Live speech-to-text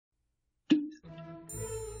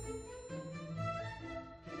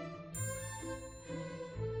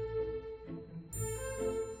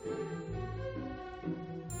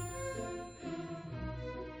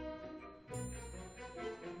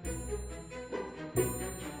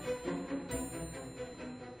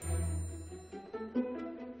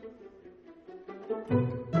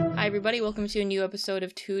everybody. Welcome to a new episode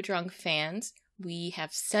of Two Drunk Fans. We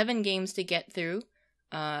have 7 games to get through.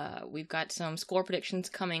 We've got some score predictions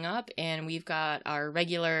coming up, and we've got our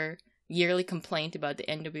regular yearly complaint about the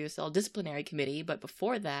NWSL disciplinary committee. But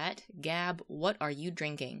before that, Gab, what are you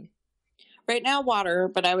drinking? Right now, water,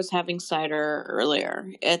 but I was having cider earlier.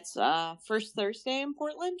 It's first Thursday in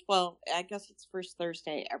Portland. Well, I guess it's first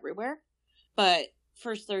Thursday everywhere, but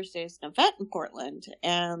first Thursday is an event in Portland,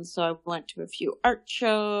 and so I went to a few art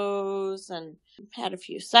shows and had a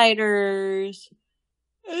few ciders,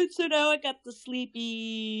 and so now I got the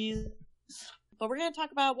sleepies. But we're going to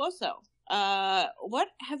talk about WOSO. What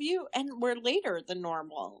have you, and we're later than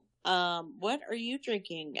normal, what are you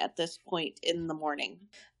drinking at this point in the morning?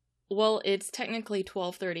 Well, it's technically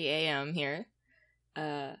 12:30 a.m. here.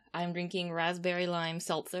 I'm drinking raspberry lime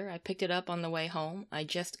seltzer. I picked it up on the way home. I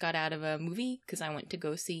just got out of a movie because I went to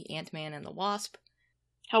go see Ant-Man and the Wasp.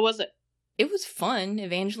 How was it? It was fun.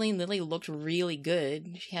 Evangeline Lilly looked really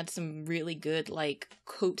good. She had some really good,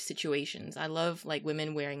 coat situations. I love,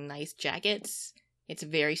 women wearing nice jackets. It's a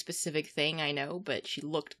very specific thing, I know, but she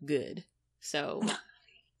looked good. So.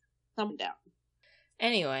 Thumb down.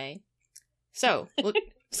 Anyway. So, look.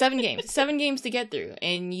 7 games. 7 games to get through,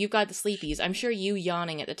 and you've got the sleepies. I'm sure you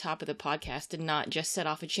yawning at the top of the podcast did not just set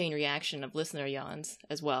off a chain reaction of listener yawns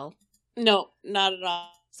as well. No, not at all.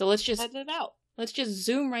 So let's just edit it out. Let's just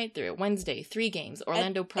zoom right through it. Wednesday, 3 games.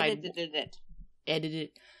 Orlando Pride.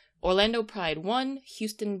 Edited. Orlando Pride 1,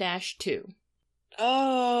 Houston Dash 2.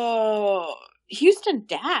 Oh, Houston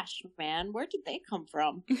Dash, man. Where did they come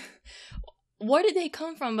from? Where did they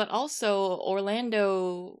come from? But also,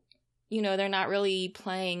 Orlando, they're not really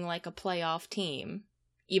playing like a playoff team,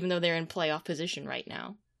 even though they're in playoff position right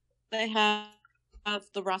now. They have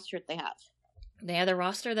the roster they have. They have the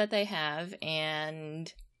roster that they have,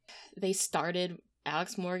 and they started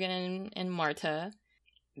Alex Morgan and Marta.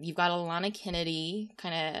 You've got Alana Kennedy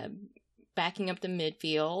kind of backing up the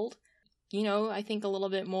midfield. I think a little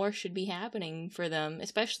bit more should be happening for them,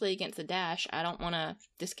 especially against the Dash. I don't want to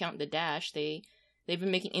discount the Dash. They've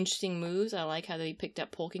been making interesting moves. I like how they picked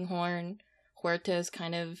up Polkinghorn. Huerta's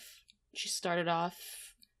she started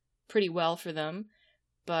off pretty well for them.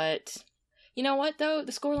 But, you know what, though?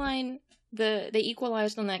 The scoreline, they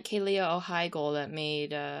equalized on that Kalia Ohai goal that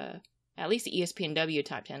made, at least the ESPNW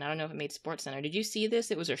top 10. I don't know if it made SportsCenter. Did you see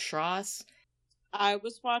this? It was a Schross. I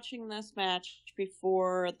was watching this match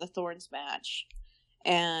before the Thorns match,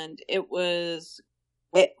 and it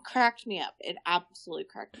cracked me up. It absolutely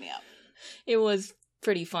cracked me up. It was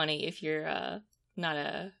pretty funny if you're not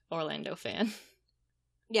a Orlando fan.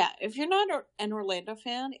 Yeah, if you're not an Orlando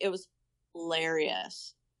fan, it was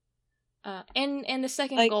hilarious. And the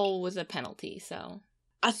second goal was a penalty, so.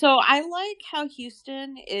 So I like how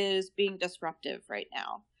Houston is being disruptive right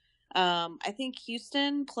now. I think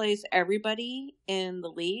Houston plays everybody in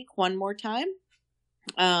the league one more time.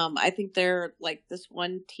 I think they're like this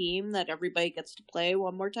one team that everybody gets to play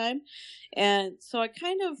one more time. And so I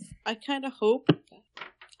kind of hope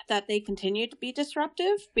that they continue to be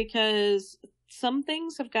disruptive, because some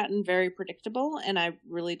things have gotten very predictable, and I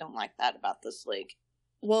really don't like that about this league.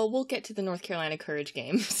 Well, we'll get to the North Carolina Courage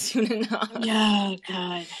game soon enough. Yeah,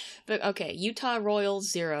 God. But okay, Utah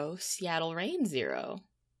Royals 0, Seattle Reign 0.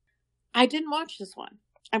 I didn't watch this one.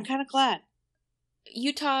 I'm kind of glad.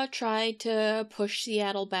 Utah tried to push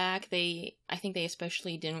Seattle back. I think they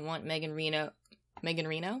especially didn't want Megan Reno.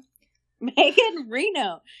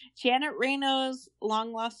 Janet Reno's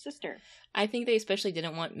long-lost sister. I think they especially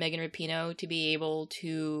didn't want Megan Rapinoe to be able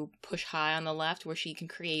to push high on the left where she can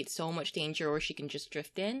create so much danger, or she can just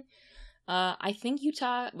drift in. I think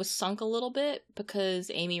Utah was sunk a little bit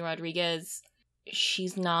because Amy Rodriguez,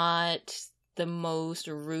 she's not the most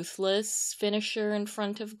ruthless finisher in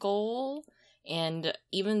front of goal. And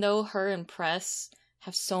even though her and Press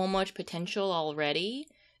have so much potential already,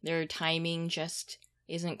 their timing just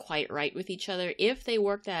isn't quite right with each other. If they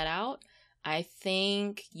work that out, I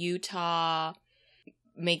think Utah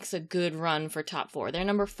makes a good run for top 4. They're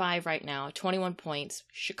number 5 right now, 21 points.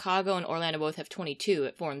 Chicago and Orlando both have 22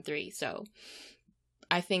 at 4 and 3. So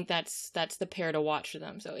I think that's the pair to watch for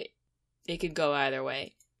them. So it could go either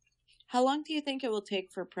way. How long do you think it will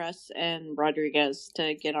take for Press and Rodriguez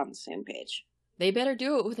to get on the same page? They better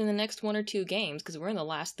do it within the next 1 or 2 games, because we're in the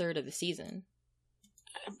last third of the season.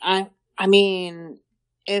 I mean,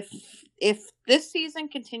 if this season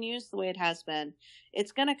continues the way it has been,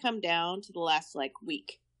 it's going to come down to the last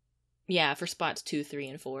week. Yeah, for spots 2, 3,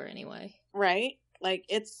 and 4 anyway. Right? Yeah.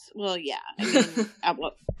 I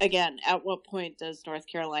mean, at what point does North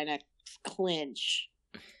Carolina clinch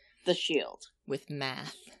the Shield? With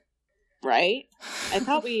math. right? I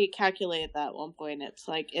thought we calculated that at one point. It's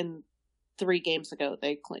like in 3 games ago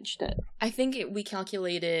they clinched it. I think we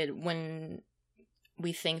calculated when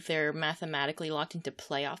we think they're mathematically locked into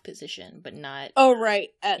playoff position, but not... Oh, right.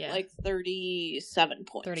 At like 37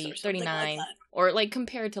 points 30, or 39. like or like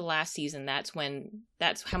compared to last season, that's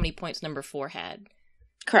how many points number 4 had.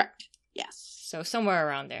 Correct. Yes. So somewhere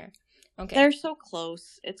around there. Okay. They're so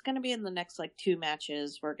close. It's going to be in the next like 2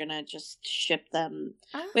 matches. We're going to just ship them.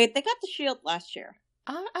 Wait, they got the Shield last year.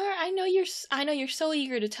 I know you're so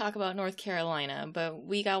eager to talk about North Carolina, but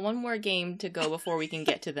we got one more game to go before we can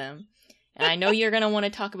get to them. And I know you're going to want to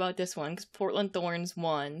talk about this one because Portland Thorns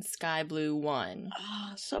won, Sky Blue won.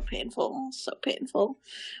 Oh, so painful. So painful.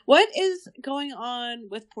 What is going on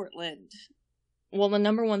with Portland? Well, the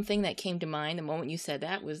number one thing that came to mind the moment you said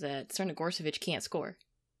that was that Crnogorcevic can't score.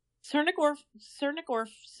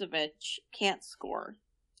 Crnogorcevic can't score.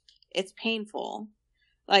 It's painful.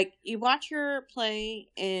 Like, you watch her play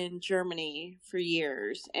in Germany for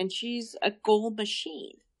years, and she's a goal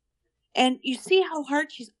machine. And you see how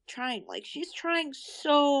hard she's trying. Like, she's trying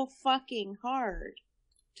so fucking hard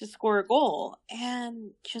to score a goal.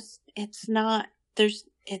 And just, it's not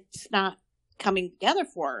coming together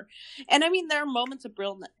for her. And I mean, there are moments of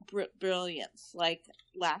brilliance. Like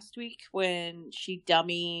last week when she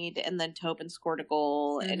dummied and then Tobin scored a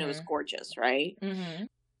goal and it was gorgeous, right? Mm-hmm.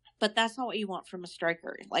 But that's not what you want from a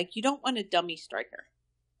striker. Like, you don't want a dummy striker.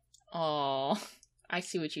 Oh, I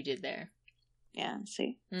see what you did there. Yeah,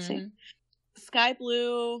 see? Mm-hmm. See? Sky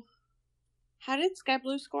Blue. How did Sky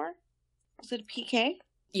Blue score? Was it a PK?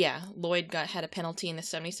 Yeah, Lloyd had a penalty in the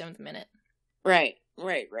 77th minute. Right.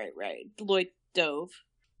 Lloyd dove.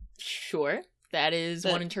 Sure. That is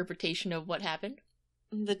one interpretation of what happened.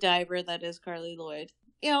 The diver that is Carly Lloyd.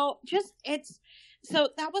 You know, so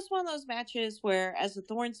that was one of those matches where, as a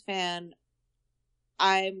Thorns fan,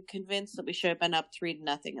 I'm convinced that we should have been up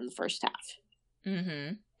 3-0 in the first half.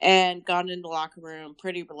 Mm-hmm. And gone into the locker room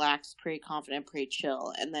pretty relaxed, pretty confident, pretty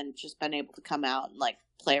chill, and then just been able to come out and, like,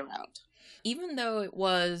 play around. Even though it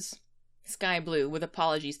was Sky Blue, with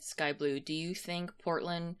apologies to Sky Blue, do you think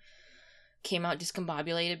Portland came out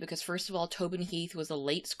discombobulated? Because, first of all, Tobin Heath was a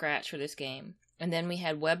late scratch for this game. And then we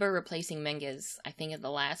had Weber replacing Menges, I think, at the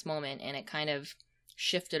last moment, and it kind of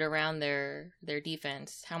shifted around their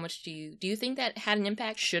defense. How much do you think that had an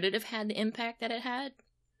impact? Should it have had the impact that it had?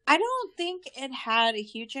 I don't think it had a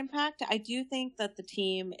huge impact. I do think that the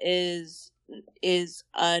team is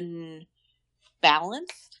unbalanced.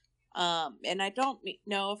 And I don't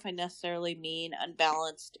know if I necessarily mean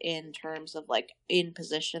unbalanced in terms of, like, in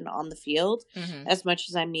position on the field, as much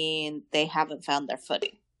as I mean they haven't found their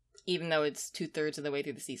footing. Even though it's 2/3 of the way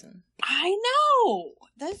through the season. I know!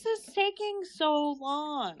 This is taking so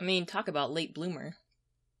long. I mean, talk about late bloomer.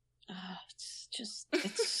 It's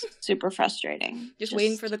super frustrating. Just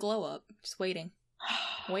waiting for the glow up. Just waiting.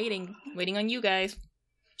 Waiting on you guys.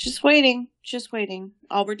 Just waiting.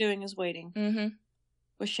 All we're doing is waiting. Mm-hmm.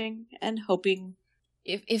 Wishing and hoping.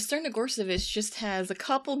 If Crnogorcevic just has a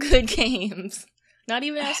couple good games, not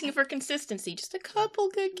even asking for consistency, just a couple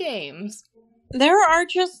good games. There are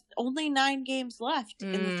just only 9 games left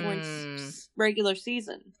in the Thorns regular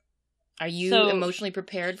season. Are you emotionally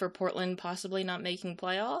prepared for Portland possibly not making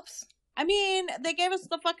playoffs? I mean, they gave us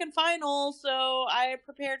the fucking final, so I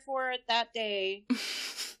prepared for it that day.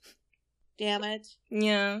 Damn it.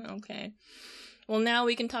 Yeah, okay. Well, now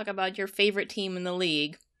we can talk about your favorite team in the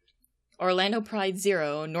league. Orlando Pride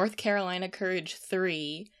 0, North Carolina Courage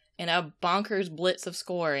 3, and a bonkers blitz of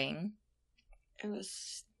scoring. It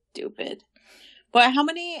was stupid. But how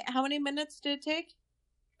many minutes did it take?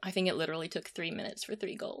 I think it literally took 3 minutes for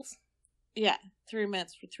 3 goals. Yeah, 3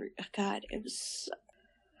 minutes for 3. Oh, God, it was...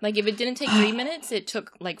 Like, if it didn't take 3 minutes, it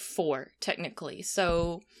took, like, 4, technically.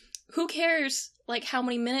 So, who cares, like, how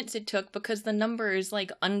many minutes it took, because the number is,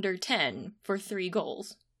 like, under 10 for 3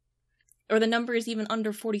 goals. Or the number is even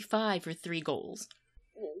under 45 for 3 goals.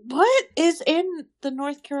 What is in the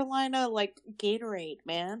North Carolina, like, Gatorade,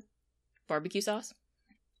 man? Barbecue sauce?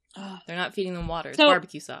 Ugh. They're not feeding them water. It's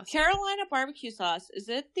barbecue sauce. Carolina barbecue sauce, is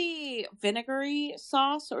it the vinegary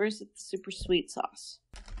sauce or is it the super sweet sauce?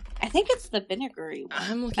 I think it's the vinegary one.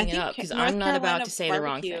 I'm looking it up because I'm not about to say the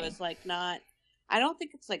wrong thing. Is like not. I don't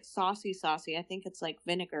think it's like saucy. I think it's like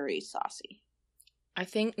vinegary saucy. I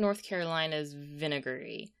think North Carolina's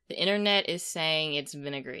vinegary. The internet is saying it's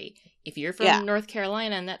vinegary. If you're from North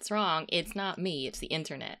Carolina and that's wrong, it's not me. It's the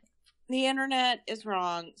internet. The internet is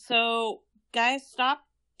wrong. So, guys, stop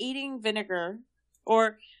eating vinegar.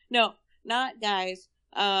 Or, no, not guys.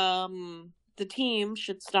 the team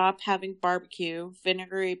should stop having barbecue,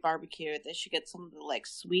 vinegary barbecue. They should get some of the like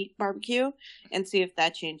sweet barbecue and see if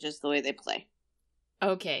that changes the way they play.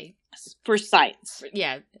 Okay. For science.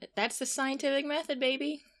 Yeah, that's the scientific method,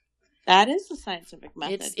 baby. That is the scientific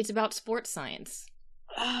method. It's about sports science.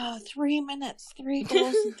 3 minutes. 3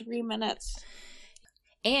 goals in 3 minutes.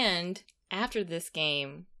 And after this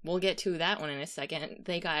game, we'll get to that one in a second,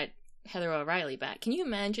 they got Heather O'Reilly back. Can you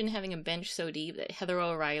imagine having a bench so deep that Heather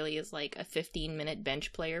O'Reilly is like a 15-minute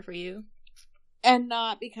bench player for you? And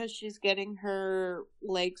not because she's getting her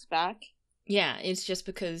legs back? Yeah, it's just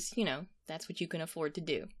because, you know, that's what you can afford to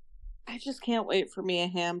do. I just can't wait for Mia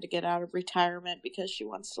Hamm to get out of retirement because she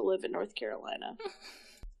wants to live in North Carolina.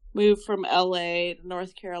 Move from LA to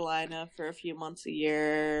North Carolina for a few months a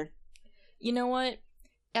year. You know what?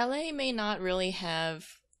 LA may not really have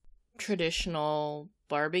traditional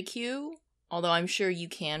barbecue, although I'm sure you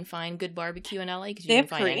can find good barbecue in LA because you can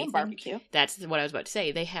find Korean barbecue. That's what I was about to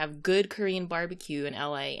say. They have good Korean barbecue in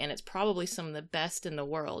LA, and it's probably some of the best in the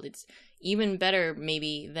world. It's even better,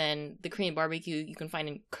 maybe, than the Korean barbecue you can find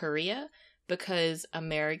in Korea, because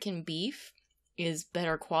American beef is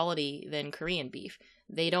better quality than Korean beef.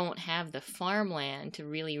 They don't have the farmland to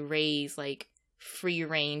really raise, like,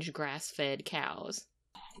 free-range grass-fed cows.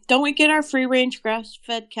 Don't we get our free-range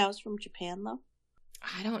grass-fed cows from Japan, though?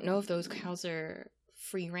 I don't know if those cows are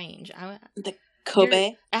free-range. The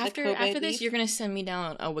Kobe? After this, beef? you're going to send me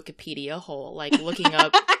down a Wikipedia hole, like, looking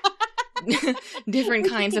up different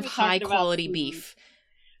kinds of high-quality beef.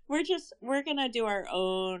 We're going to do our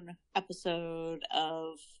own episode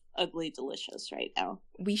of Ugly Delicious right now.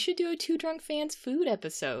 We should do a Two Drunk Fans food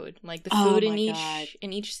episode, like the food in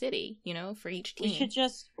each city, you know, for each team. We should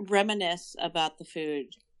just reminisce about the food.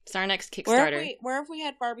 It's our next Kickstarter. Where have we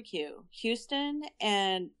had barbecue? Houston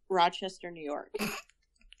and Rochester, New York.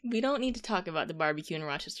 We don't need to talk about the barbecue in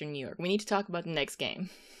Rochester, New York. We need to talk about the next game.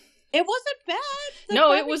 It wasn't bad.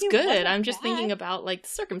 No, it was good. I'm just thinking about, like, the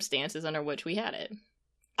circumstances under which we had it.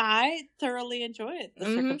 I thoroughly enjoyed the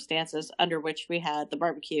circumstances under which we had the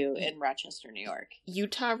barbecue in Rochester, New York.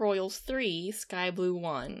 Utah Royals 3, Sky Blue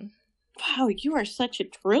 1. Wow, you are such a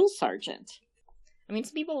drill sergeant. I mean,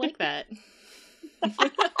 some people like that.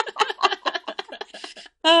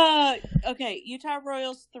 Okay, Utah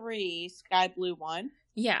Royals 3, Sky Blue 1.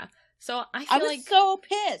 Yeah, so I was so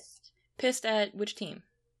pissed. Pissed at which team?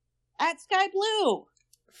 At Sky Blue.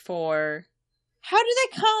 For? How do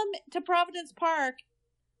they come to Providence Park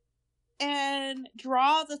and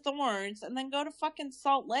draw the Thorns and then go to fucking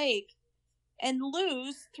Salt Lake and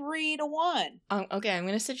lose 3-1? Okay, I'm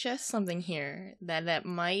going to suggest something here that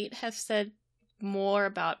might have said more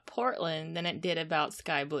about Portland than it did about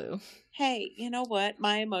Sky Blue. Hey, you know what?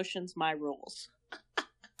 My emotions, my rules.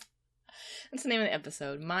 That's the name of the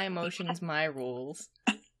episode. My emotions, my rules.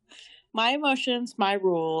 My emotions, my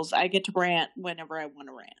rules. I get to rant whenever I want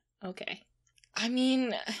to rant. Okay. I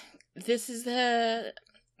mean,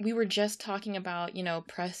 we were just talking about, you know,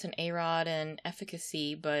 Press and A-Rod and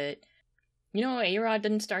efficacy, but, you know, A-Rod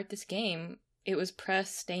didn't start this game. It was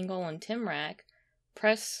Press, Stengel, and Timrak.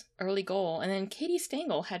 Press, early goal, and then Katie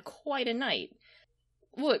Stengel had quite a night.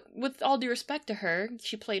 Look, with all due respect to her,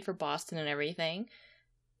 she played for Boston and everything.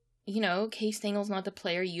 You know, Katie Stengel's not the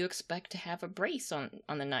player you expect to have a brace on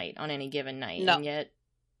the night, on any given night. No. And yet,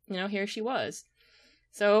 you know, here she was.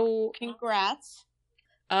 So, congrats.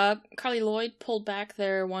 Carly Lloyd pulled back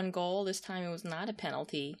their one goal. This time it was not a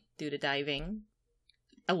penalty due to diving.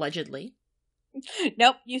 Allegedly.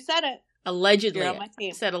 Nope, you said it. Allegedly. You're on my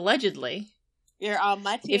team. I said allegedly. You're on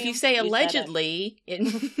my team. If you say allegedly,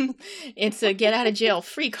 it's a get out of jail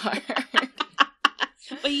free card.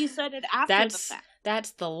 But you said it after the fact.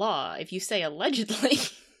 That's the law. If you say allegedly.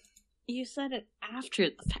 You said it after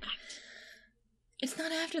the fact. It's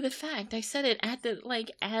not after the fact. I said it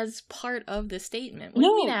as part of the statement. What do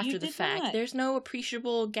you mean after the fact? Not. There's no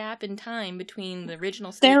appreciable gap in time between the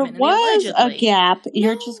original statement and the allegedly. There was a gap.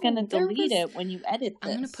 You're just going to delete it when you edit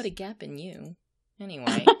this. I'm going to put a gap in you.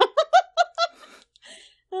 Anyway.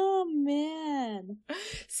 Oh, man.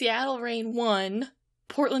 Seattle Reign 1,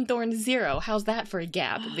 Portland Thorns 0. How's that for a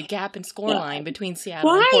gap? The gap in scoreline between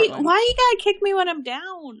Seattle and Portland. Why you gotta kick me when I'm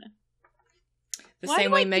down? The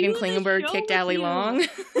same way Megan Klingenberg kicked Allie Long?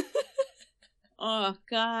 Oh,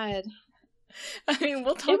 God. I mean,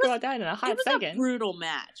 we'll talk about that in a hot second. It was a brutal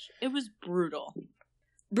match. It was brutal.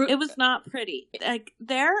 It was not pretty. Like,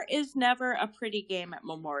 there is never a pretty game at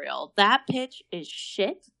Memorial. That pitch is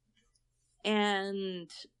shit. And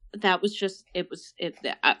that was just,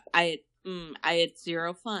 I had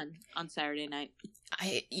zero fun on Saturday night.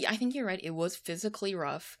 I think you're right. It was physically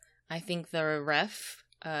rough. I think the ref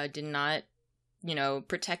did not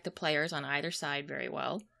protect the players on either side very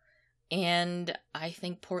well. And I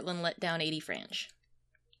think Portland let down 80 Franch.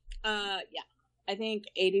 Yeah. I think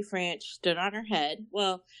 80 Franch stood on her head.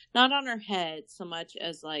 Well, not on her head so much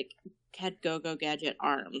as, like, had go-go gadget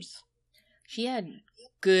arms. She had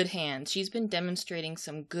good hands. She's been demonstrating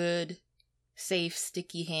some good, safe,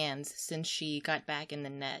 sticky hands since she got back in the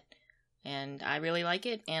net. And I really like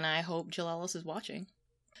it, and I hope Jill Ellis is watching.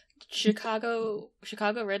 Chicago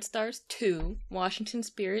Red Stars 2, Washington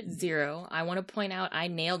Spirit 0. I want to point out I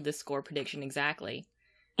nailed this score prediction exactly.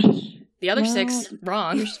 The other 6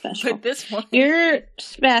 wrong. You're special. But this one, you're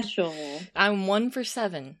special. I'm 1 for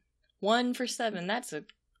 7. 1 for 7. That's a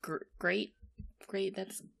great.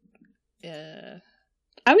 That's. I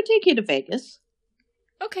would take you to Vegas.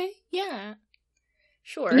 Okay. Yeah.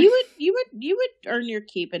 Sure. You would earn your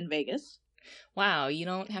keep in Vegas. Wow, you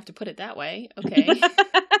don't have to put it that way. Okay.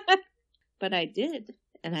 But I did,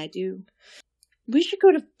 and I do. We should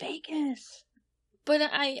go to Vegas. But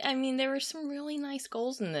I mean, there were some really nice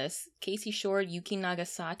goals in this. Casey Shore, Yuki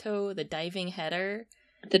Nagasato, the diving header.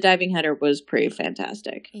 The diving header was pretty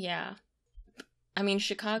fantastic. Yeah. I mean,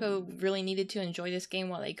 Chicago really needed to enjoy this game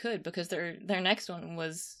while they could, because their next one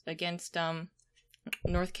was against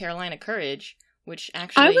North Carolina Courage, which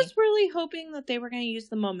actually... I was really hoping that they were going to use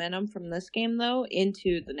the momentum from this game, though,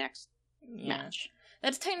 into the next match.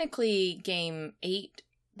 That's technically game 8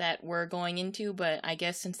 that we're going into, but I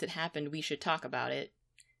guess since it happened, we should talk about it,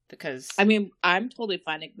 because... I mean, I'm totally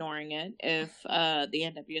fine ignoring it if the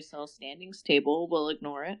NWSL standings table will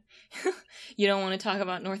ignore it. You don't want to talk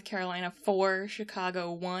about North Carolina 4,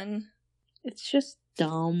 Chicago 1? It's just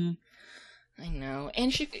dumb. I know.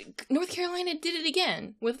 And North Carolina did it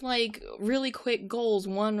again with, like, really quick goals,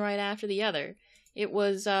 one right after the other. It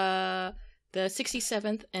was the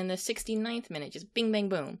 67th and the 69th minute, just bing, bang,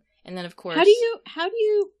 boom. And then, of course... How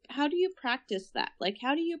do you practice that? Like,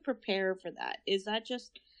 how do you prepare for that? Is that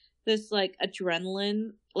just this, like,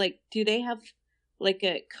 adrenaline? Like, do they have, like,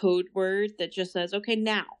 a code word that just says, okay,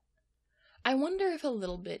 now? I wonder if a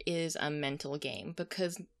little bit is a mental game,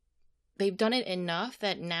 because they've done it enough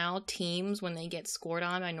that now teams, when they get scored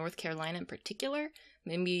on by North Carolina in particular,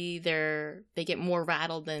 maybe they get more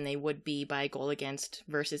rattled than they would be by a goal against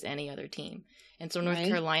versus any other team. And so North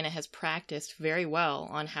Carolina has practiced very well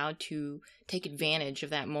on how to take advantage of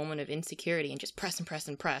that moment of insecurity and just press and press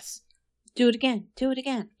and press. Do it again. Do it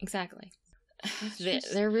again. Exactly.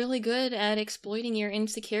 They're really good at exploiting your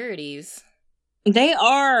insecurities. They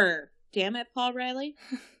are. Damn it, Paul Riley.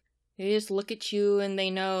 They just look at you and they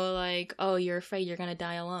know, like, oh, you're afraid you're going to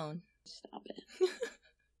die alone. Stop it.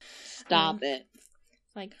 Stop it.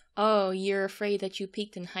 Like, oh, you're afraid that you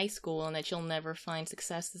peaked in high school and that you'll never find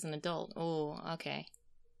success as an adult. Oh, okay.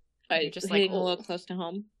 You're just like, a little close to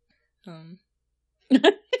home.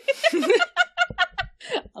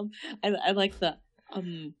 I like the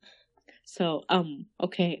So,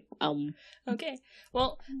 okay. Okay.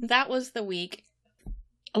 Well, that was the week.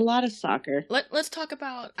 A lot of soccer. Let's talk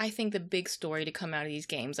about, I think, the big story to come out of these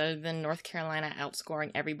games, other than North Carolina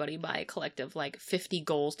outscoring everybody by a collective, 50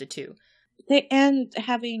 goals to 2. And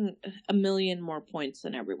having a million more points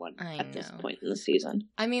than everyone at this point in the season.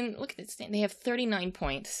 I mean, look at this. They have 39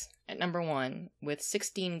 points at number 1 with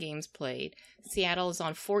 16 games played. Seattle is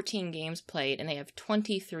on 14 games played, and they have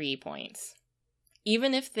 23 points.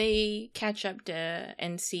 Even if they catch up to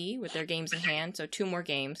NC with their games in hand, so 2 more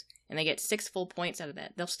games, and they get 6 full points out of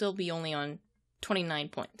that, they'll still be only on 29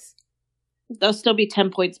 points. They'll still be 10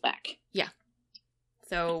 points back. Yeah.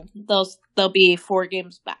 So they'll be 4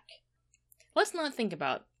 games back. Let's not think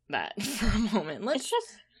about that for a moment. It's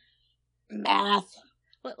just math.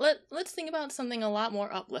 Let's think about something a lot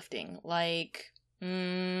more uplifting, like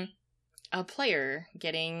a player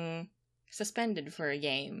getting suspended for a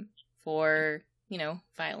game for,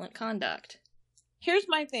 violent conduct. Here's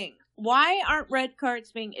my thing. Why aren't red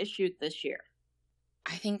cards being issued this year?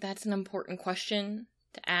 I think that's an important question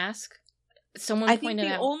to ask. I think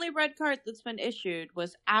the only red card that's been issued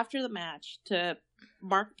was after the match to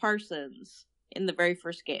Mark Parsons in the very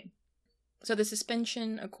first game. So the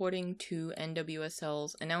suspension, according to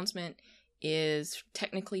NWSL's announcement, is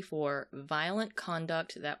technically for violent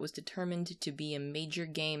conduct that was determined to be a major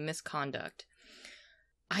game misconduct.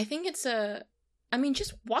 I think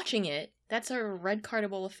just watching it, that's a red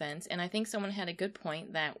cardable offense, and I think someone had a good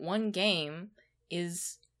point that one game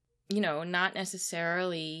is, not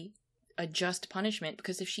necessarily a just punishment,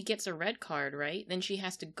 because if she gets a red card, right, then she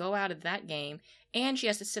has to go out of that game and she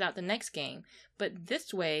has to sit out the next game. But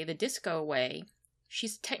this way, the disco way,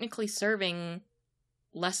 she's technically serving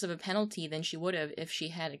less of a penalty than she would have if she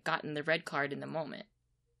had gotten the red card in the moment.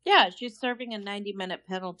 Yeah, she's serving a 90-minute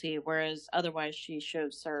penalty, whereas otherwise she should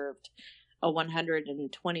have served a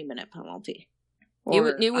 120-minute penalty.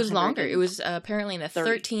 It was longer. It was apparently in the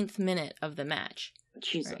 13th minute of the match.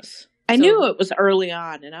 Jesus. Right. I knew it was early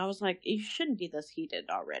on, and I was like, you shouldn't be this heated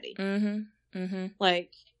already. Mm-hmm. Mm-hmm.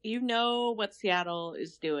 Like, you know what Seattle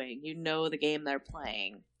is doing. You know the game they're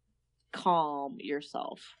playing. Calm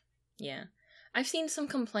yourself. Yeah. I've seen some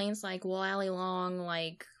complaints like, well, Allie Long,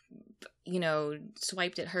 like, you know,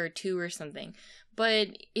 swiped at her too or something.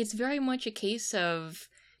 But it's very much a case of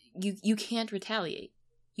you can't retaliate.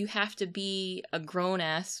 You have to be a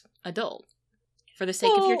grown-ass adult for the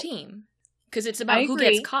sake of your team. Because it's about who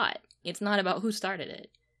gets caught. It's not about who started it.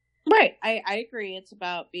 Right. I agree. It's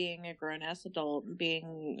about being a grown-ass adult and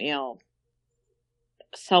being, you know,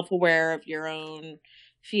 self-aware of your own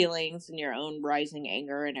feelings and your own rising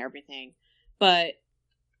anger and everything. But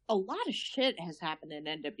a lot of shit has happened in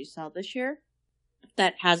NWSL this year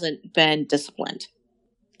that hasn't been disciplined.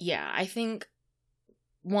 Yeah, I think,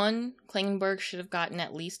 one, Klingenberg should have gotten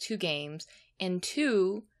at least 2 games, and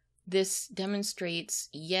 2, this demonstrates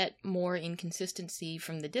yet more inconsistency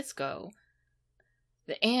from the Disco.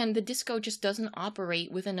 And the Disco just doesn't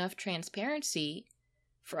operate with enough transparency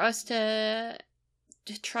for us to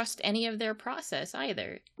trust any of their process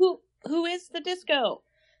either. Who is the Disco?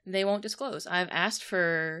 They won't disclose. I've asked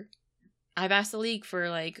the league for,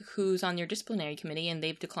 like, who's on your disciplinary committee, and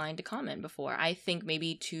they've declined to comment before. I think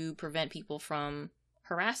maybe to prevent people from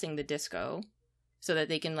harassing the Disco so that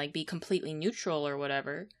they can, like, be completely neutral or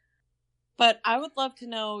whatever. But I would love to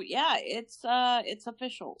know, yeah, it's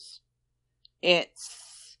officials.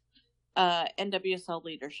 It's NWSL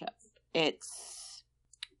leadership. It's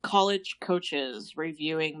college coaches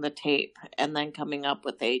reviewing the tape and then coming up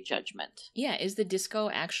with a judgment. Yeah, is the Disco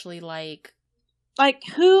actually like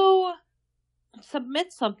who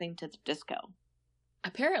submits something to the Disco?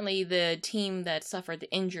 Apparently the team that suffered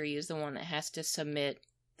the injury is the one that has to submit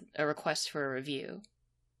a request for a review,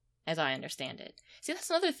 as I understand it. See, that's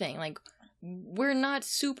another thing. Like, we're not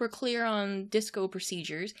super clear on Disco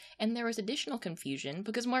procedures, and there was additional confusion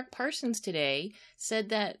because Mark Parsons today said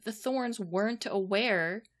that the Thorns weren't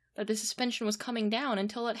aware that the suspension was coming down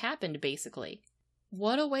until it happened, basically.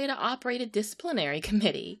 What a way to operate a disciplinary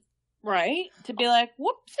committee. Right? To be like,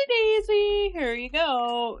 whoopsie daisy, here you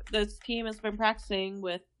go. This team has been practicing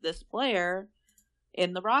with this player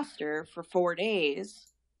in the roster for 4 days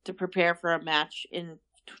to prepare for a match in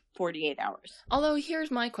 48 hours. Although,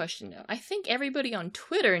 here's my question, though. I think everybody on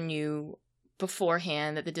Twitter knew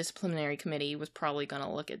beforehand that the disciplinary committee was probably going to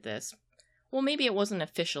look at this. Well, maybe it wasn't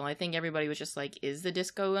official. I think everybody was just like, is the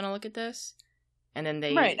Disco going to look at this? And then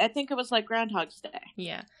they... Right, I think it was like Groundhog's Day.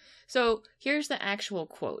 Yeah. So, here's the actual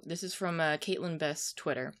quote. This is from Caitlin Best's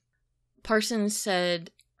Twitter. Parsons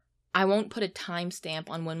said, "I won't put a timestamp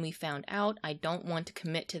on when we found out. I don't want to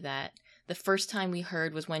commit to that. The first time we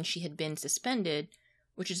heard was when she had been suspended,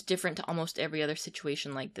 which is different to almost every other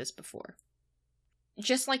situation like this before."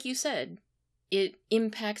 Just like you said, it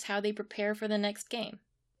impacts how they prepare for the next game.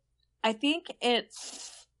 I think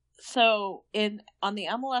it's... So, on the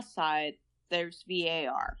MLS side, there's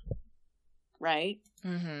VAR, right?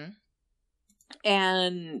 Mm-hmm.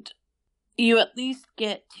 And you at least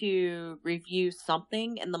get to review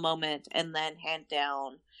something in the moment and then hand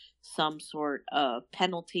down some sort of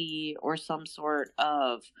penalty or some sort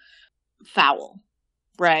of foul,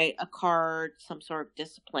 right? A card, some sort of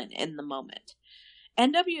discipline in the moment.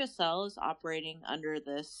 NWSL is operating under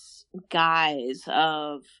this guise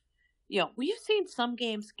of, you know, we've seen some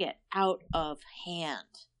games get out of hand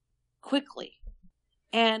quickly.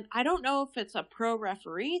 And I don't know if it's a pro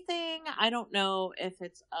referee thing. I don't know if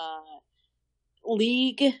it's a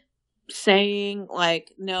league saying,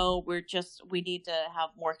 like, no, we need to have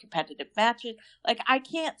more competitive matches. Like, I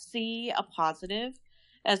can't see a positive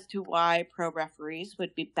as to why pro referees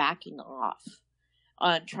would be backing off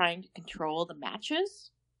on trying to control the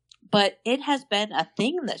matches. But it has been a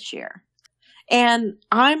thing this year. And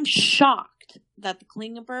I'm shocked that the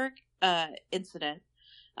Klingenberg incident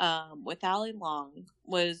with Allie Long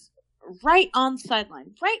was right on the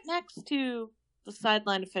sideline, right next to the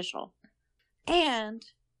sideline official. And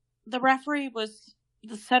the referee was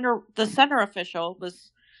the center official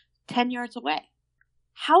was 10 yards away.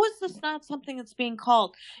 How is this not something that's being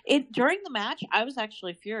called? During the match, I was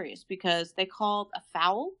actually furious because they called a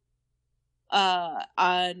foul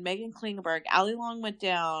on Megan Klingenberg. Allie Long went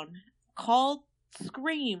down,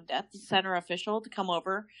 screamed at the center official to come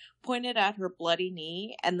over, pointed at her bloody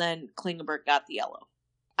knee, and then Klingenberg got the yellow.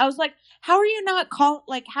 I was like, how are you not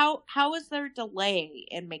how is there delay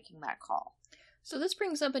in making that call? So this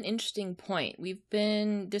brings up an interesting point. We've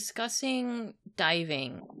been discussing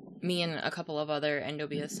diving, me and a couple of other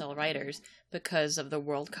NWSL writers, because of the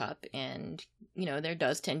World Cup, and, there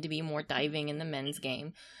does tend to be more diving in the men's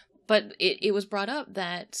game. But it was brought up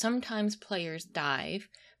that sometimes players dive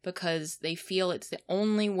because they feel it's the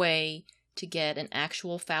only way to get an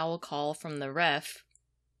actual foul call from the ref,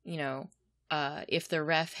 if the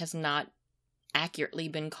ref has not accurately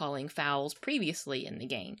been calling fouls previously in the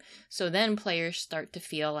game. So then players start to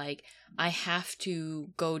feel like, I have to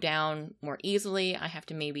go down more easily, I have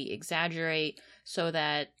to maybe exaggerate so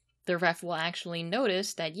that the ref will actually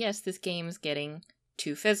notice that, yes, this game is getting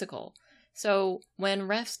too physical. So when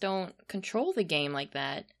refs don't control the game like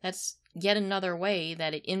that, that's yet another way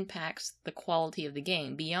that it impacts the quality of the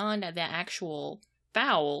game. Beyond the actual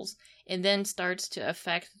fouls, it then starts to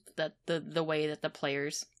affect the way that the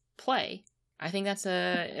players play. I think that's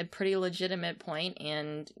a pretty legitimate point,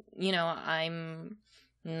 and, I'm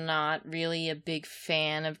not really a big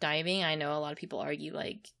fan of diving. I know a lot of people argue,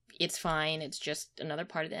 it's fine, it's just another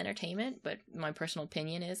part of the entertainment, but my personal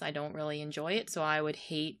opinion is I don't really enjoy it, so I would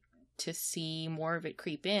hate to see more of it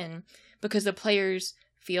creep in, because the players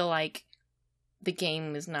feel like the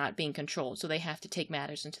game is not being controlled, so they have to take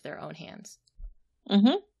matters into their own hands.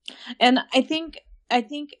 Mm-hmm. And I think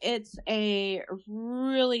it's a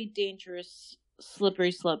really dangerous,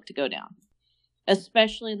 slippery slope to go down,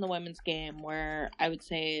 especially in the women's game, where I would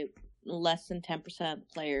say less than 10% of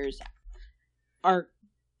players are,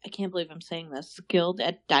 I can't believe I'm saying this, skilled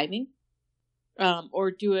at diving, or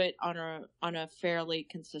do it on a fairly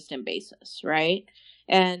consistent basis, right?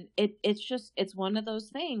 And it's one of those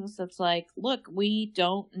things that's like, look, we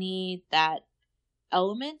don't need that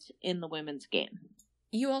element in the women's game.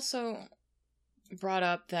 You also brought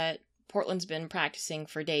up that Portland's been practicing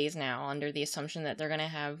for days now under the assumption that they're going to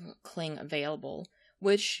have Kling available,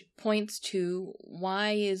 which points to,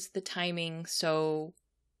 why is the timing so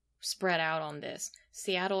spread out on this?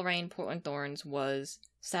 Seattle Reign Portland Thorns was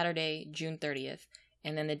Saturday, June 30th,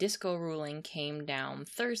 and then the disco ruling came down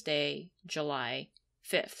Thursday, July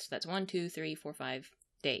 5th. So that's 1, 2, 3, 4, 5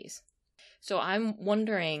 days. So I'm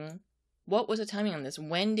wondering, what was the timing on this?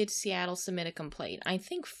 When did Seattle submit a complaint? I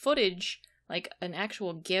think footage, like an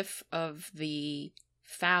actual GIF of the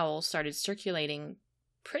foul, started circulating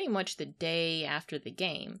pretty much the day after the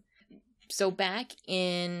game. So back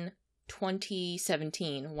in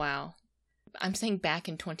 2017, wow. I'm saying back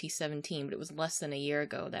in 2017, but it was less than a year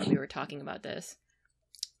ago that we were talking about this.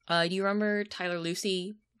 Do you remember Tyler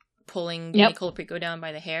Lucy pulling Danny Colaprico down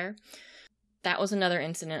by the hair? That was another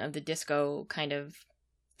incident of the disco kind of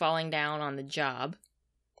falling down on the job.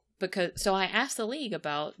 So I asked the league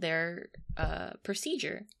about their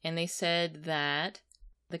procedure, and they said that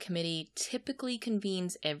the committee typically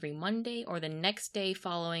convenes every Monday or the next day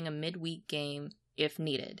following a midweek game if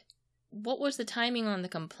needed. What was the timing on the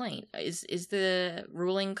complaint? Is the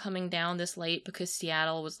ruling coming down this late because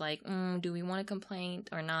Seattle was like, do we want a complaint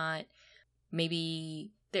or not?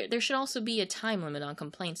 Maybe there should also be a time limit on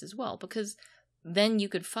complaints as well, because then you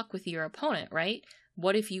could fuck with your opponent, right?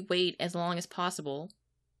 What if you wait as long as possible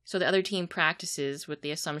so the other team practices with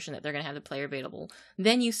the assumption that they're going to have the player available?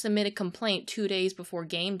 Then you submit a complaint 2 days before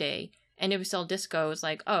game day, and NWSL Disco is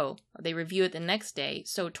like, oh, they review it the next day,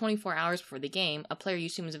 so 24 hours before the game, a player you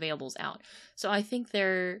assume is available is out. So I think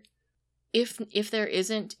if there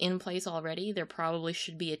isn't in place already, there probably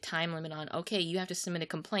should be a time limit on, okay, you have to submit a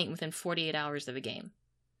complaint within 48 hours of a game.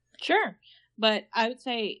 Sure. But I would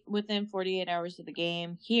say within 48 hours of the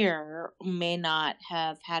game here may not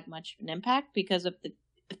have had much of an impact, because if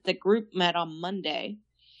the group met on Monday,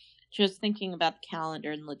 just thinking about the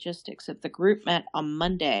calendar and logistics, if the group met on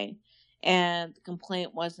Monday and the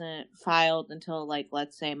complaint wasn't filed until,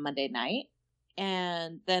 let's say Monday night,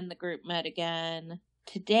 and then the group met again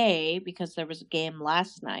today because there was a game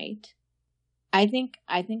last night, I think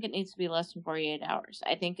it needs to be less than 48 hours.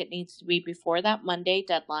 I think it needs to be before that Monday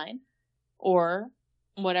deadline, or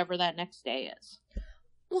whatever that next day is.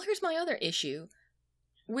 Well, here's my other issue.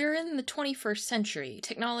 We're in the 21st century.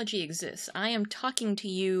 Technology exists. I am talking to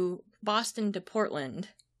you Boston to Portland,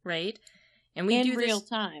 right? And we do this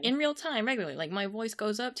in real time, regularly. Like, my voice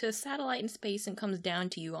goes up to a satellite in space and comes down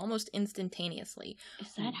to you almost instantaneously.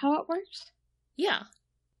 Is that how it works? Yeah.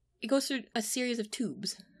 It goes through a series of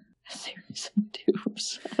tubes. A series of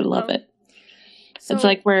tubes. I love it. So, it's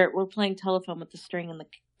like we're playing telephone with the string in the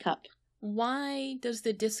cup. Why does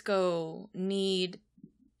the disco need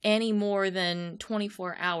any more than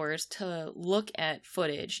 24 hours to look at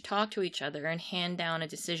footage, talk to each other, and hand down a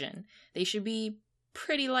decision? They should be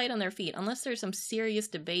pretty light on their feet, unless there's some serious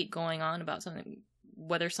debate going on about something,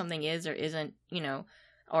 whether something is or isn't,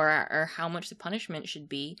 or how much the punishment should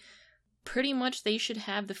be. Pretty much they should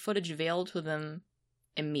have the footage available to them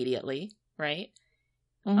immediately, right?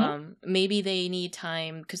 Mm-hmm. Maybe they need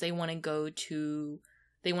time because they want to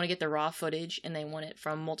get the raw footage and they want it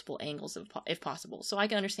from multiple angles if possible. So I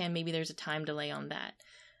can understand maybe there's a time delay on that.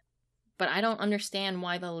 But I don't understand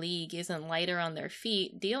why the league isn't lighter on their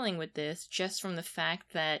feet dealing with this, just from the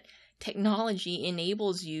fact that technology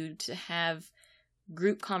enables you to have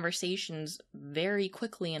group conversations very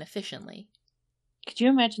quickly and efficiently. Could you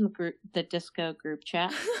imagine the disco group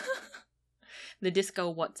chat? The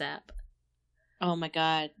disco WhatsApp. Oh my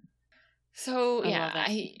god. So,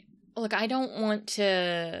 I don't want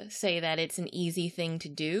to say that it's an easy thing to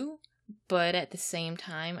do, but at the same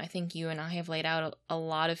time, I think you and I have laid out a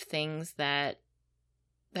lot of things that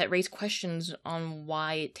raise questions on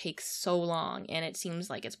why it takes so long, and it seems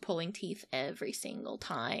like it's pulling teeth every single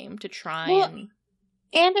time to try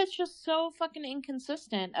and it's just so fucking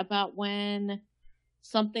inconsistent about when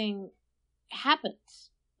something happens.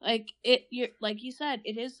 Like like you said,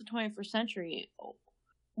 it is the 21st century.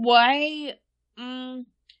 Why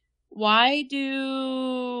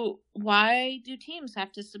do teams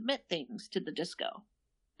have to submit things to the disco?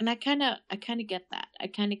 And I kind of get that. I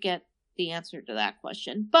kind of get the answer to that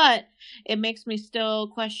question, but it makes me still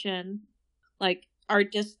question, like, can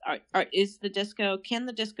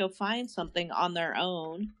the disco find something on their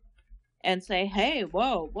own and say, hey,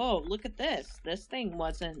 whoa, look at this. This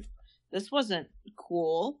wasn't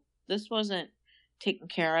cool. This wasn't taken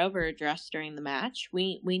care of or addressed during the match.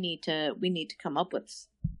 We need to come up with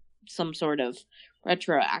some sort of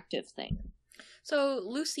retroactive thing. So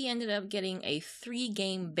Lucy ended up getting a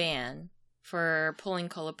 3-game ban for pulling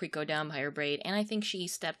Colaprico down by her braid, and I think she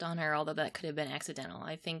stepped on her, although that could have been accidental.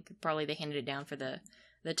 I think probably they handed it down for the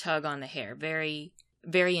tug on the hair. Very,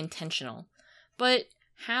 very intentional. But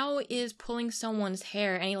how is pulling someone's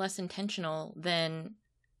hair any less intentional than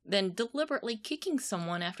deliberately kicking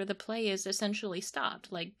someone after the play is essentially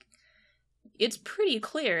stopped? Like, it's pretty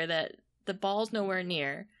clear that the ball's nowhere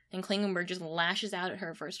near, and Klingenberg just lashes out at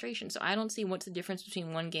her frustration. So I don't see what's the difference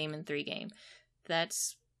between 1 game and 3 game.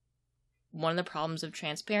 That's one of the problems of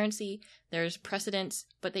transparency. There's precedents,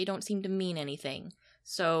 but they don't seem to mean anything.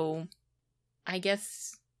 So I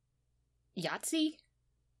guess Yahtzee,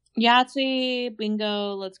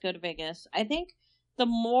 bingo, let's go to Vegas. I think the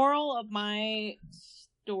moral of my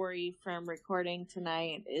story from recording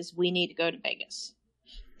tonight is we need to go to Vegas.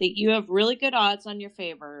 That you have really good odds on your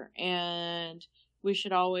favor, and we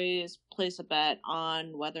should always place a bet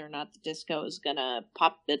on whether or not the disco is gonna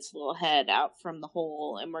pop its little head out from the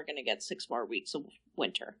hole, and we're gonna get 6 more weeks of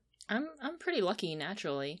winter. I'm pretty lucky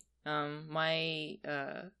naturally. My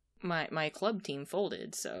club team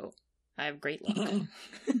folded, so I have great luck.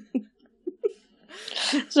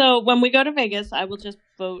 So when we go to Vegas, I will just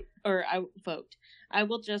I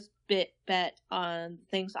will just bet on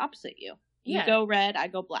things opposite you. You go red, I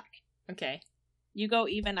go black. Okay. You go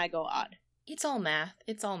even, I go odd. It's all math.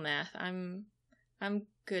 I'm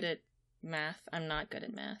good at math. I'm not good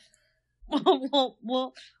at math.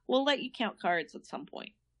 We'll let you count cards at some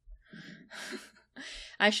point.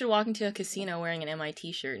 I should walk into a casino wearing an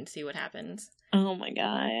MIT shirt and see what happens. Oh my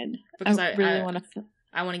god! Because I really want to.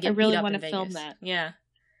 I want to get. I really want to film that. Yeah.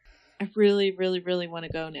 I really, really, really want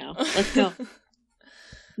to go now. Let's go.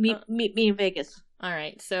 Meet me in Vegas. All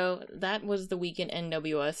right. So that was the week in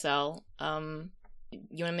NWSL.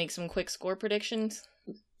 You want to make some quick score predictions?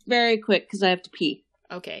 Very quick, because I have to pee.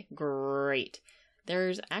 Okay, great.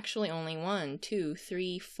 There's actually only 1, 2,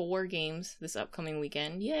 3, 4 games this upcoming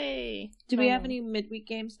weekend. Yay! Do we have any midweek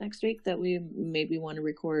games next week that we maybe want to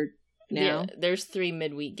record now? Yeah, there's 3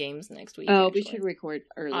 midweek games next week. Oh, actually. We should record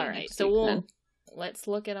early. All right, so let's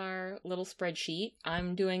look at our little spreadsheet.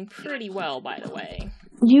 I'm doing pretty well, by the way.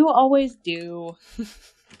 You always do.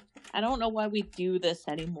 I don't know why we do this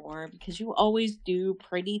anymore, because you always do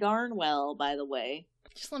pretty darn well, by the way.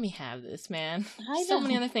 Just let me have this, man. So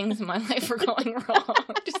many other things in my life are going wrong.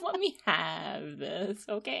 Just let me have this,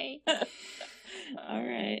 okay? All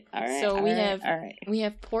right. So we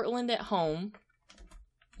have Portland at home.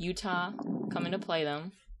 Utah coming to play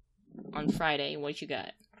them on Friday. What you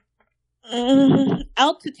got?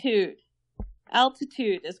 Altitude.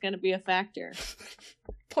 Altitude is going to be a factor.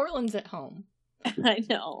 Portland's at home. I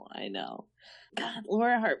know. God,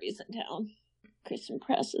 Laura Harvey's in town. Kristen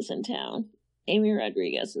Press is in town. Amy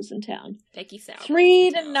Rodriguez is in town. Becky Sauer.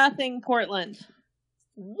 3-0 Portland.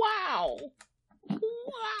 Wow.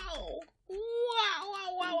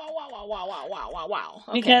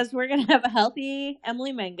 Okay. Because we're going to have a healthy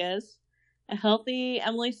Emily Menges, a healthy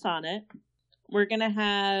Emily Sonnet. We're going to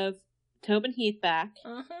have Tobin Heath back.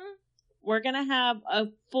 we're gonna have a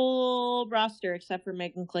full roster except for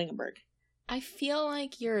Megan Klingenberg. I feel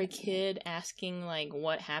like you're a kid asking, like,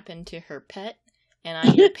 what happened to her pet, and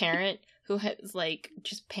I'm your parent who has, like,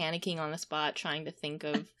 just panicking on the spot, trying to think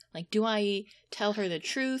of, like, do I tell her the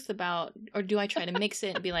truth about, or do I try to mix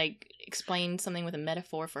it and be like, explain something with a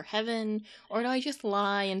metaphor for heaven, or do I just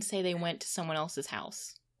lie and say they went to someone else's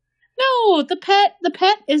house? No, the pet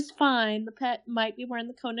is fine. The pet might be wearing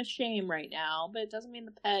the cone of shame right now, but it doesn't mean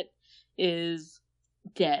the pet is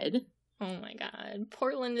dead. Oh my god.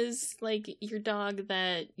 Portland is, like, your dog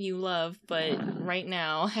that you love, but right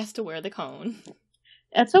now has to wear the cone.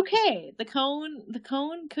 That's okay. The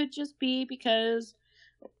cone could just be because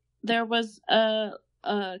there was a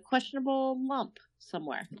questionable lump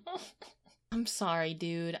somewhere. I'm sorry,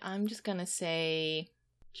 dude. I'm just gonna say...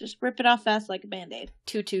 Just rip it off fast like a Band-Aid.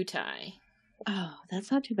 2-2 tie. Oh,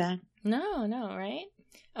 that's not too bad. No, right?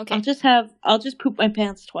 Okay. I'll just poop my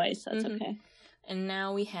pants twice. That's okay. And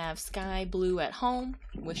now we have Sky Blue at home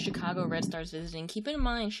with Chicago Red Stars visiting. Keep in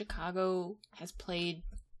mind, Chicago has played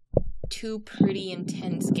 2 pretty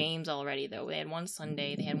intense games already, though. They had one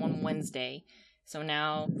Sunday, they had one Wednesday. So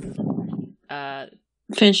now,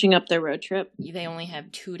 finishing up their road trip. They only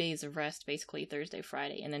have 2 days of rest, basically Thursday,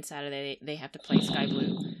 Friday, and then Saturday they have to play Sky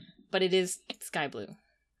Blue. But it is Sky Blue.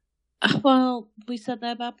 Well, we said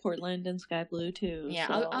that about Portland and Sky Blue, too. Yeah,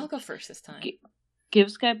 so I'll go first this time.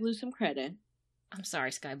 Give Sky Blue some credit. I'm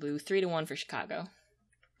sorry, Sky Blue. 3-1 for Chicago.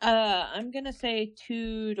 I'm gonna say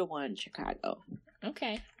 2-1 Chicago.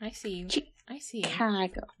 Okay, I see you. I see you.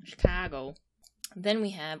 Chicago. Then we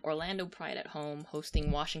have Orlando Pride at home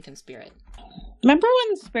hosting Washington Spirit. Remember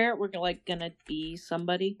when Spirit were, like, gonna be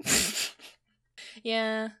somebody?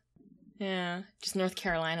 Yeah. Just North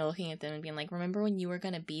Carolina looking at them and being like, remember when you were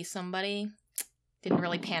gonna be somebody? Didn't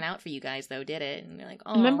really pan out for you guys, though, did it? And you're like,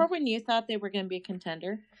 oh. Remember when you thought they were gonna be a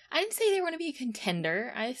contender? I didn't say they were gonna be a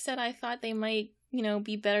contender. I said I thought they might,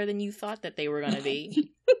 be better than you thought that they were gonna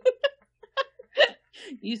be.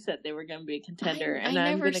 You said they were going to be a contender, I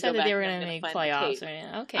never said that they were going to make playoffs.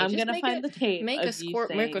 Okay, I'm going to find the tape. Make a score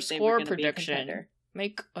prediction.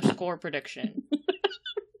 Make a score prediction.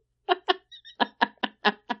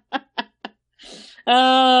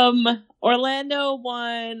 Orlando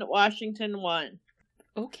 1, Washington 1.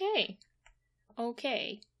 Okay.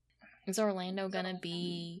 Is Orlando going to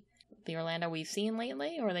be the Orlando we've seen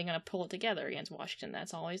lately, or are they going to pull it together against Washington?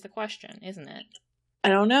 That's always the question, isn't it? I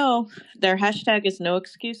don't know. Their hashtag is no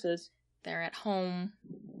excuses. They're at home.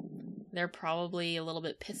 They're probably a little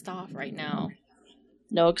bit pissed off right now.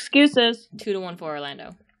 No excuses. 2-1 for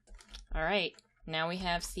Orlando. All right. Now we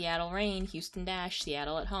have Seattle Reign, Houston Dash,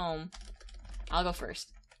 Seattle at home. I'll go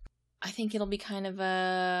first. I think it'll be kind of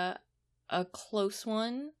a close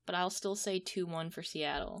one, but I'll still say 2-1 for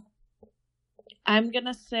Seattle. I'm going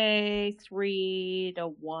to say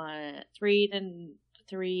 3-1.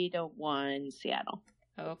 3-1 Seattle.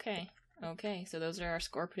 Okay. So those are our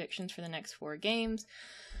score predictions for the next 4 games.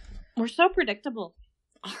 We're so predictable.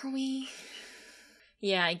 Are we?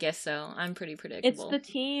 Yeah, I guess so. I'm pretty predictable. It's the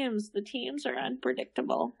teams. The teams are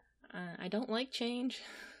unpredictable. I don't like change.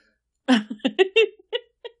 The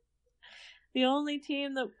only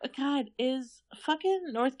team that, God, is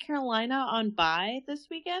fucking North Carolina on bye this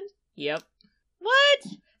weekend? Yep. What?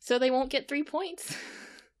 So they won't get 3 points.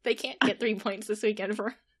 They can't get 3 points this weekend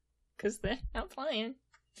because they're not playing.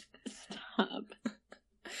 Stop.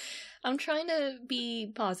 I'm trying to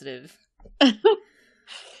be positive.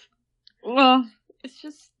 Well, it's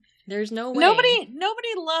just... There's no way. Nobody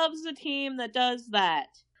loves a team that does that.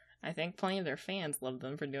 I think plenty of their fans love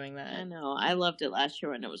them for doing that. I know. I loved it last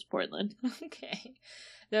year when it was Portland. Okay.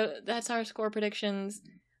 That's our score predictions.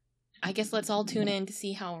 I guess let's all tune in to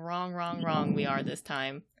see how wrong we are this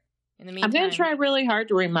time. In the meantime, I'm going to try really hard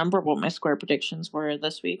to remember what my score predictions were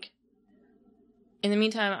this week. In the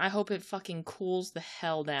meantime, I hope it fucking cools the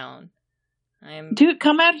hell down. Dude,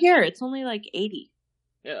 come out here. It's only like 80.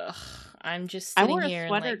 Ugh. I'm just sitting here. I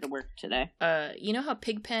wore a sweater to work today. You know how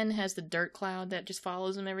Pigpen has the dirt cloud that just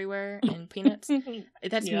follows him everywhere in Peanuts?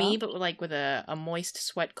 That's me, but with a moist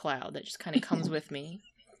sweat cloud that just kind of comes with me.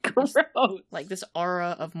 Gross. Like this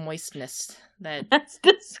aura of moistness that's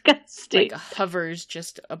disgusting. Like hovers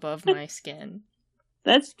just above my skin.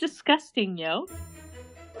 That's disgusting, yo.